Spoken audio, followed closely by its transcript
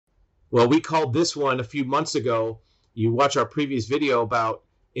Well, we called this one a few months ago. You watch our previous video about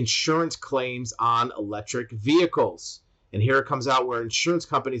insurance claims on electric vehicles. And here it comes out where insurance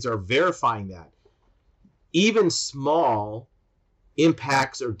companies are verifying that. Even small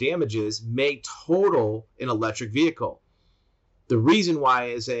impacts or damages may total an electric vehicle. The reason why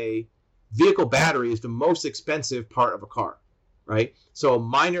is a vehicle battery is the most expensive part of a car, right? So a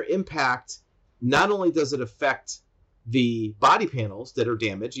minor impact, not only does it affect the body panels that are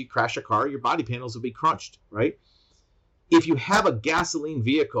damaged, you crash a car, your body panels will be crunched, right? If you have a gasoline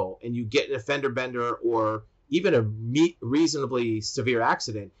vehicle and you get in a fender bender or even a reasonably severe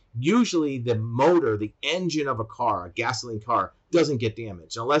accident, usually the motor, the engine of a car, a gasoline car, doesn't get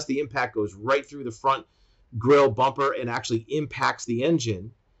damaged unless the impact goes right through the front grille bumper and actually impacts the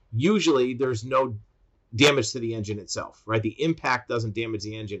engine. Usually there's no damage to the engine itself, right? The impact doesn't damage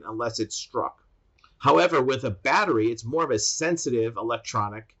the engine unless it's struck. However, with a battery, it's more of a sensitive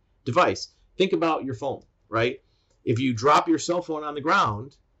electronic device. Think about your phone, right? If you drop your cell phone on the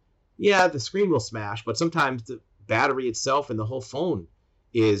ground, yeah, the screen will smash, but sometimes the battery itself and the whole phone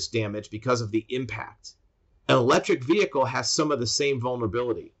is damaged because of the impact. An electric vehicle has some of the same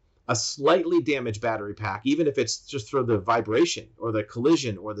vulnerability. A slightly damaged battery pack, even if it's just through the vibration or the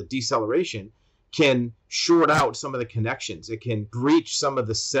collision or the deceleration, can short out some of the connections. It can breach some of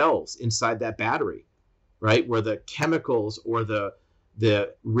the cells inside that battery, right? Where the chemicals or the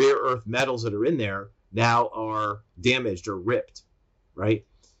rare earth metals that are in there now are damaged or ripped, right?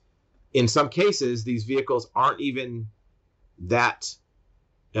 In some cases, these vehicles aren't even that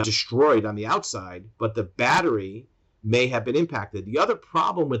destroyed on the outside, but the battery may have been impacted. The other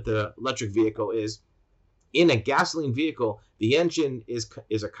problem with the electric vehicle is in a gasoline vehicle, the engine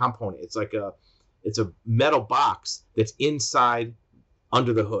is a component. It's like it's a metal box that's inside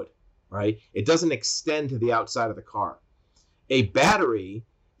under the hood, right? It doesn't extend to the outside of the car. A battery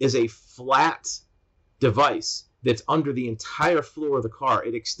is a flat device that's under the entire floor of the car.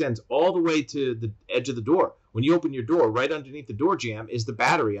 It extends all the way to the edge of the door. When you open your door, right underneath the door jamb is the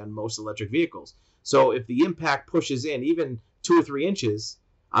battery on most electric vehicles. So if the impact pushes in even 2 or 3 inches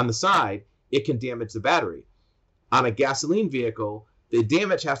on the side, it can damage the battery. On a gasoline vehicle, the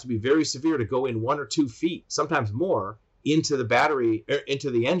damage has to be very severe to go in 1 or 2 feet, sometimes more, into the battery, into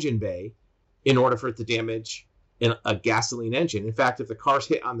the engine bay in order for it to damage a gasoline engine. In fact, if the car's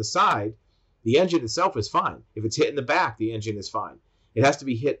hit on the side, the engine itself is fine. If it's hit in the back, the engine is fine. It has to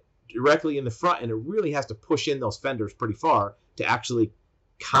be hit directly in the front, and it really has to push in those fenders pretty far to actually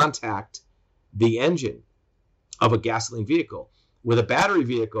contact the engine of a gasoline vehicle. With a battery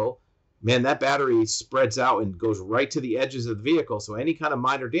vehicle, man, that battery spreads out and goes right to the edges of the vehicle. So any kind of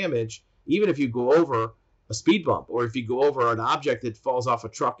minor damage, even if you go over a speed bump or if you go over an object that falls off a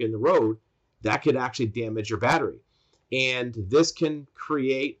truck in the road, that could actually damage your battery. And this can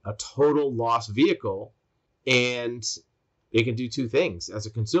create a total loss vehicle, and it can do 2 things as a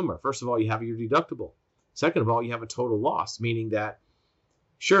consumer. First of all, you have your deductible. Second of all, you have a total loss, meaning that,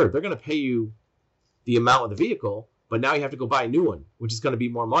 sure, they're going to pay you the amount of the vehicle, but now you have to go buy a new one, which is going to be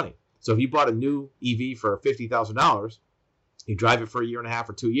more money. So if you bought a new EV for $50,000, you drive it for 1.5 years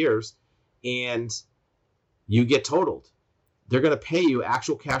or 2 years, and you get totaled, they're going to pay you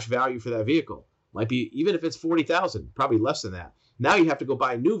actual cash value for that vehicle. Might be, even if it's $40,000, probably less than that. Now you have to go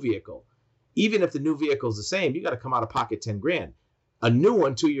buy a new vehicle. Even if the new vehicle is the same, you got to come out of pocket 10 grand. A new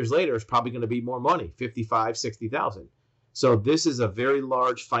one 2 years later is probably going to be more money, 55, 60,000. So this is a very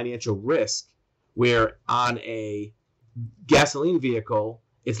large financial risk, where on a gasoline vehicle,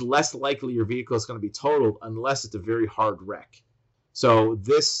 it's less likely your vehicle is going to be totaled unless it's a very hard wreck. So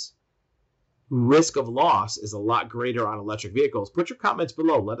this risk of loss is a lot greater on electric vehicles. Put your comments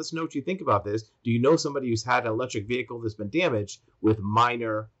below. Let us know what you think about this. Do you know somebody who's had an electric vehicle that's been damaged with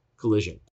minor collision?